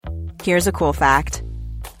Here's a cool fact.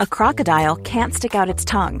 A crocodile can't stick out its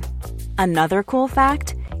tongue. Another cool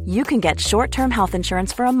fact, you can get short-term health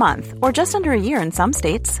insurance for a month or just under a year in some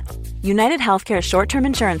states. United Healthcare short-term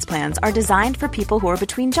insurance plans are designed for people who are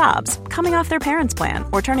between jobs, coming off their parents' plan,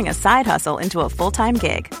 or turning a side hustle into a full-time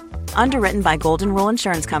gig. Underwritten by Golden Rule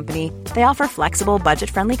Insurance Company, they offer flexible,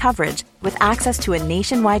 budget-friendly coverage with access to a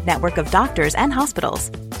nationwide network of doctors and hospitals.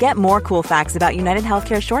 Get more cool facts about United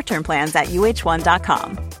Healthcare short-term plans at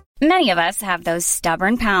uh1.com. Many of us have those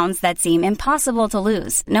stubborn pounds that seem impossible to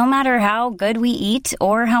lose, no matter how good we eat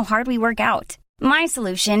or how hard we work out. My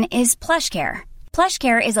solution is PlushCare.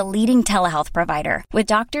 PlushCare is a leading telehealth provider with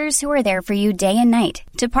doctors who are there for you day and night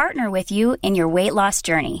to partner with you in your weight loss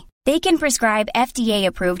journey. They can prescribe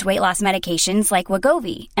FDA-approved weight loss medications like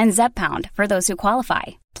Wegovy and Zepbound for those who qualify.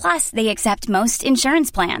 Plus, they accept most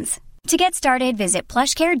insurance plans. To get started, visit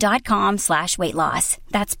plushcare.com/weightloss.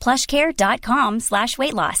 That's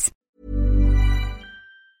plushcare.com/weightloss.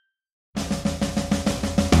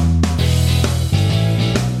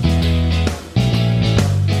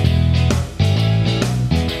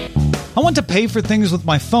 I want to pay for things with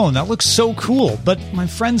my phone. That looks so cool. But my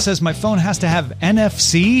friend says my phone has to have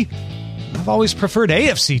NFC. I've always preferred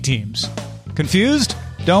AFC teams. Confused?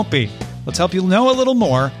 Don't be. Let's help you know a little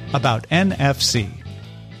more about NFC.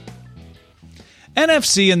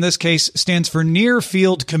 NFC, in this case, stands for Near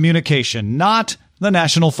Field Communication, not the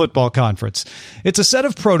National Football Conference. It's a set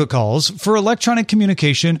of protocols for electronic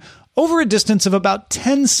communication over a distance of about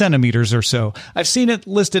 10 centimeters or so. I've seen it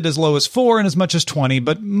listed as low as 4 and as much as 20,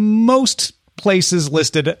 but most places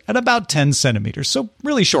listed at about 10 centimeters, so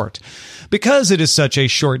really short. Because it is such a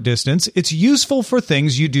short distance, it's useful for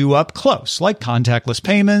things you do up close, like contactless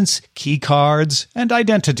payments, key cards, and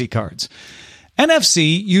identity cards.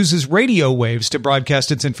 NFC uses radio waves to broadcast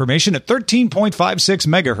its information at 13.56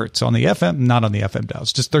 megahertz on the FM, not on the FM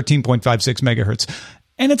dials, just 13.56 megahertz.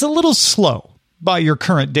 And it's a little slow by your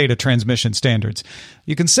current data transmission standards.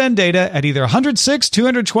 You can send data at either 106,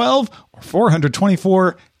 212, or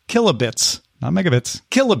 424 kilobits, not megabits,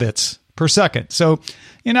 kilobits per second. So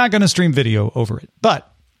you're not going to stream video over it. But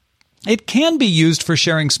it can be used for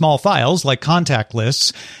sharing small files like contact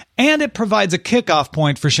lists, and it provides a kickoff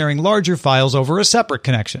point for sharing larger files over a separate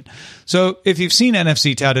connection. So if you've seen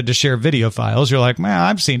NFC touted to share video files, you're like, man,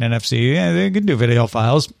 I've seen NFC. Yeah, they can do video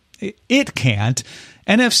files. It can't.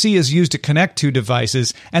 NFC is used to connect two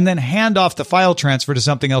devices and then hand off the file transfer to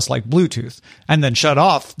something else like Bluetooth, and then shut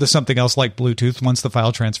off the something else like Bluetooth once the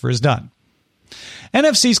file transfer is done.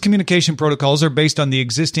 NFC's communication protocols are based on the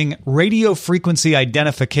existing radio frequency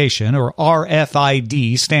identification, or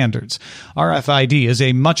RFID, standards. RFID is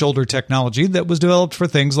a much older technology that was developed for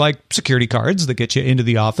things like security cards that get you into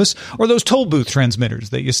the office, or those toll booth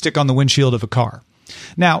transmitters that you stick on the windshield of a car.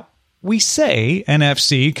 Now, we say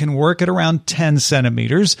NFC can work at around 10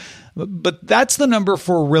 centimeters, but that's the number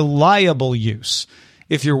for reliable use.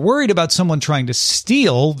 If you're worried about someone trying to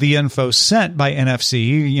steal the info sent by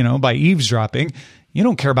NFC, by eavesdropping, you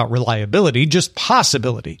don't care about reliability, just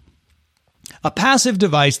possibility. A passive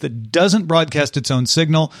device that doesn't broadcast its own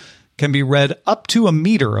signal can be read up to a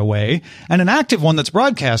meter away, and an active one that's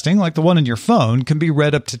broadcasting, like the one in your phone, can be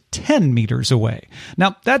read up to 10 meters away.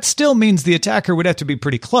 Now, that still means the attacker would have to be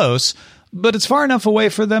pretty close, but it's far enough away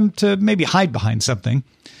for them to maybe hide behind something.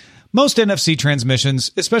 Most NFC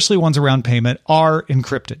transmissions, especially ones around payment, are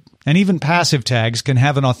encrypted. And even passive tags can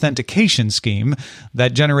have an authentication scheme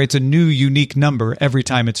that generates a new unique number every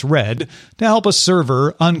time it's read to help a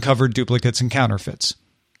server uncover duplicates and counterfeits.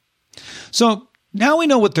 So now we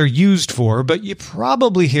know what they're used for, but you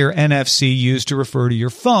probably hear NFC used to refer to your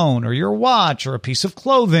phone or your watch or a piece of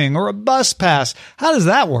clothing or a bus pass. How does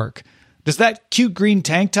that work? Does that cute green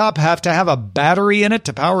tank top have to have a battery in it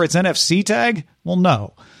to power its NFC tag? Well,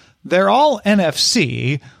 no. They're all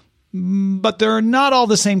NFC, but they're not all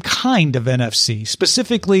the same kind of NFC,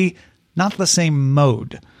 specifically not the same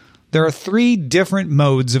mode. There are 3 different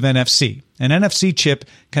modes of NFC. An NFC chip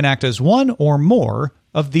can act as one or more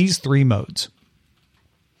of these 3 modes.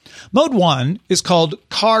 Mode 1 is called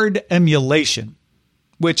card emulation,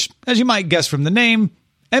 which, as you might guess from the name,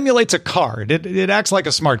 emulates a card. It acts like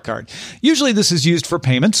a smart card. Usually this is used for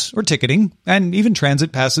payments or ticketing, and even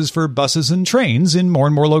transit passes for buses and trains in more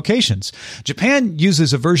and more locations. Japan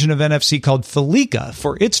uses a version of NFC called Felica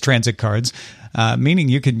for its transit cards, meaning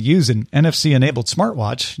you can use an NFC-enabled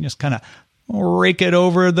smartwatch and just kind of rake it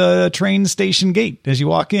over the train station gate as you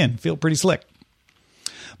walk in. Feel pretty slick.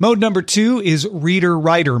 Mode number 2 is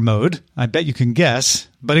reader-writer mode. I bet you can guess,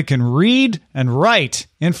 but it can read and write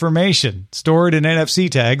information stored in NFC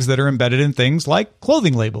tags that are embedded in things like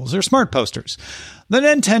clothing labels or smart posters. The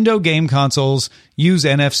Nintendo game consoles use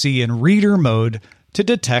NFC in reader mode to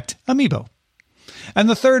detect amiibo. And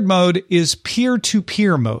the third mode is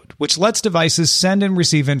peer-to-peer mode, which lets devices send and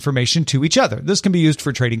receive information to each other. This can be used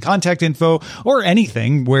for trading contact info or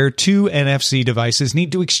anything where two NFC devices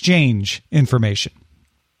need to exchange information.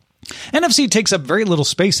 NFC takes up very little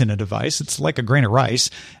space in a device. It's like a grain of rice,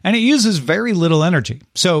 and it uses very little energy.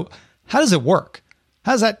 So how does it work?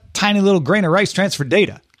 How does that tiny little grain of rice transfer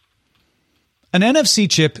data? An NFC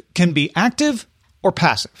chip can be active or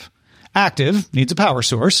passive. Active needs a power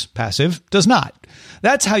source. Passive does not.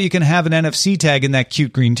 That's how you can have an NFC tag in that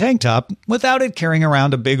cute green tank top without it carrying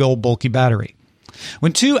around a big old bulky battery.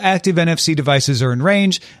 When two active NFC devices are in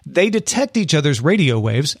range, they detect each other's radio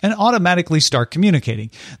waves and automatically start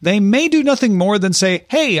communicating. They may do nothing more than say,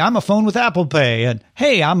 "Hey, I'm a phone with Apple Pay," and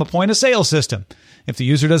 "Hey, I'm a point-of-sale system." If the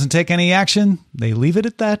user doesn't take any action, they leave it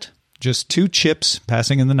at that. Just two chips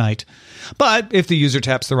passing in the night. But if the user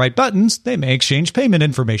taps the right buttons, they may exchange payment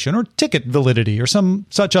information or ticket validity or some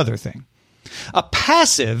such other thing. A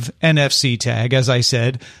passive NFC tag, as I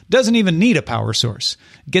said, doesn't even need a power source.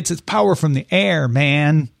 It gets its power from the air,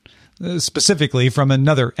 man. Specifically from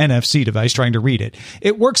another NFC device trying to read it.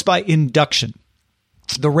 It works by induction.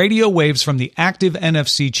 The radio waves from the active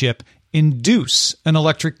NFC chip induce an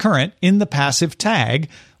electric current in the passive tag,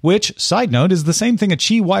 which, side note, is the same thing a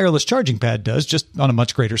Qi wireless charging pad does, just on a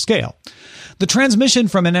much greater scale. The transmission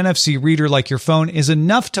from an NFC reader like your phone is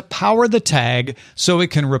enough to power the tag so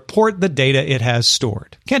it can report the data it has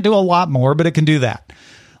stored. Can't do a lot more, but it can do that.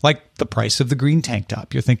 Like the price of the green tank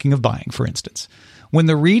top you're thinking of buying, for instance. When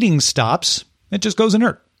the reading stops, it just goes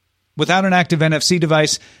inert. Without an active NFC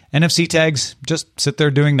device, NFC tags just sit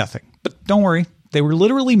there doing nothing. But don't worry, they were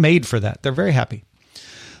literally made for that. They're very happy.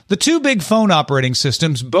 The two big phone operating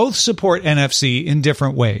systems both support NFC in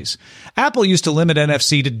different ways. Apple used to limit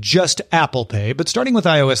NFC to just Apple Pay, but starting with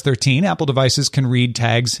iOS 13, Apple devices can read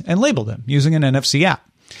tags and label them using an NFC app.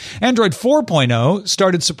 Android 4.0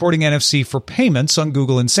 started supporting NFC for payments on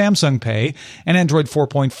Google and Samsung Pay, and Android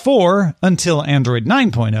 4.4, until Android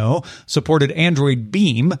 9.0, supported Android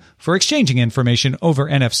Beam for exchanging information over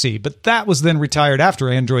NFC, but that was then retired after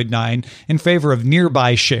Android 9 in favor of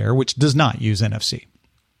Nearby Share, which does not use NFC.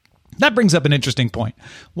 That brings up an interesting point.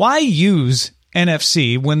 Why use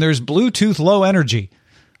NFC when there's Bluetooth Low Energy?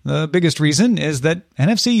 The biggest reason is that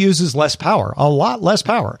NFC uses less power, a lot less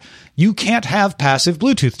power. You can't have passive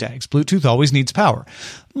Bluetooth tags. Bluetooth always needs power.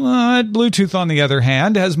 But Bluetooth, on the other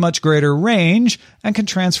hand, has much greater range and can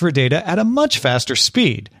transfer data at a much faster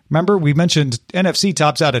speed. Remember, we mentioned NFC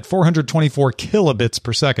tops out at 424 kilobits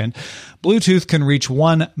per second. Bluetooth can reach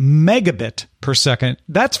 1 megabit per second.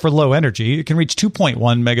 That's for low energy. It can reach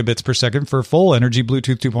 2.1 megabits per second for full energy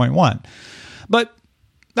Bluetooth 2.1. But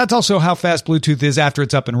that's also how fast Bluetooth is after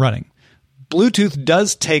it's up and running. Bluetooth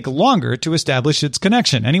does take longer to establish its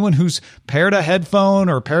connection. Anyone who's paired a headphone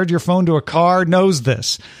or paired your phone to a car knows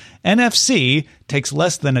this. NFC takes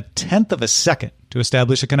less than a tenth of a second to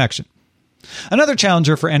establish a connection. Another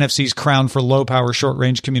challenger for NFC's crown for low-power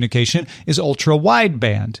short-range communication is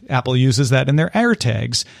ultra-wideband. Apple uses that in their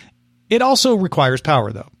AirTags. It also requires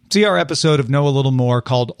power, though. See our episode of Know a Little More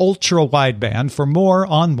called Ultra Wideband for more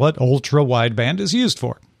on what ultra wideband is used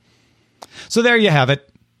for. So there you have it.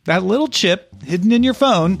 That little chip hidden in your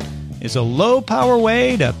phone is a low-power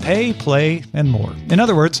way to pay, play, and more. In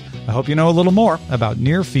other words, I hope you know a little more about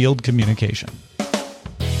near-field communication.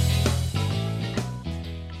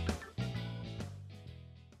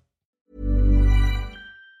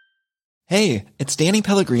 Hey, it's Danny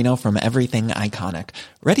Pellegrino from Everything Iconic.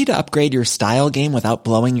 Ready to upgrade your style game without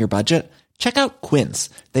blowing your budget? Check out Quince.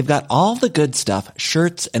 They've got all the good stuff,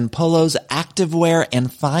 shirts and polos, activewear,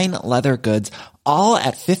 and fine leather goods, all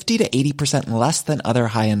at 50 to 80% less than other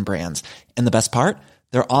high-end brands. And the best part?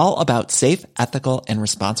 They're all about safe, ethical, and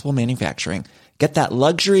responsible manufacturing. Get that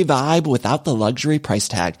luxury vibe without the luxury price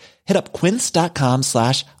tag. Hit up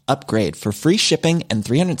quince.com/upgrade for free shipping and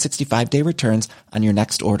 365-day returns on your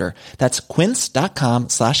next order. That's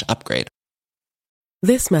quince.com/upgrade.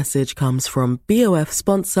 This message comes from BOF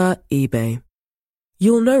sponsor eBay.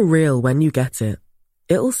 You'll know real when you get it.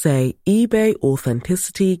 It'll say eBay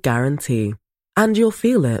Authenticity Guarantee. And you'll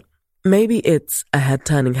feel it. Maybe it's a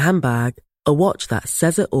head-turning handbag, a watch that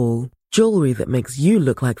says it all, jewelry that makes you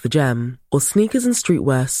look like the gem, or sneakers and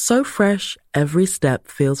streetwear so fresh every step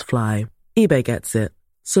feels fly. eBay gets it.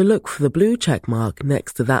 So look for the blue check mark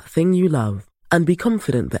next to that thing you love. and be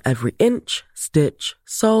confident that every inch, stitch,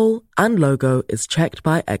 sole, and logo is checked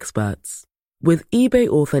by experts. With eBay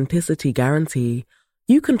Authenticity Guarantee,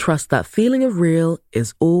 you can trust that feeling of real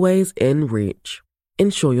is always in reach.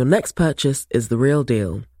 Ensure your next purchase is the real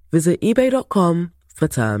deal. Visit eBay.com for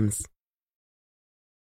terms.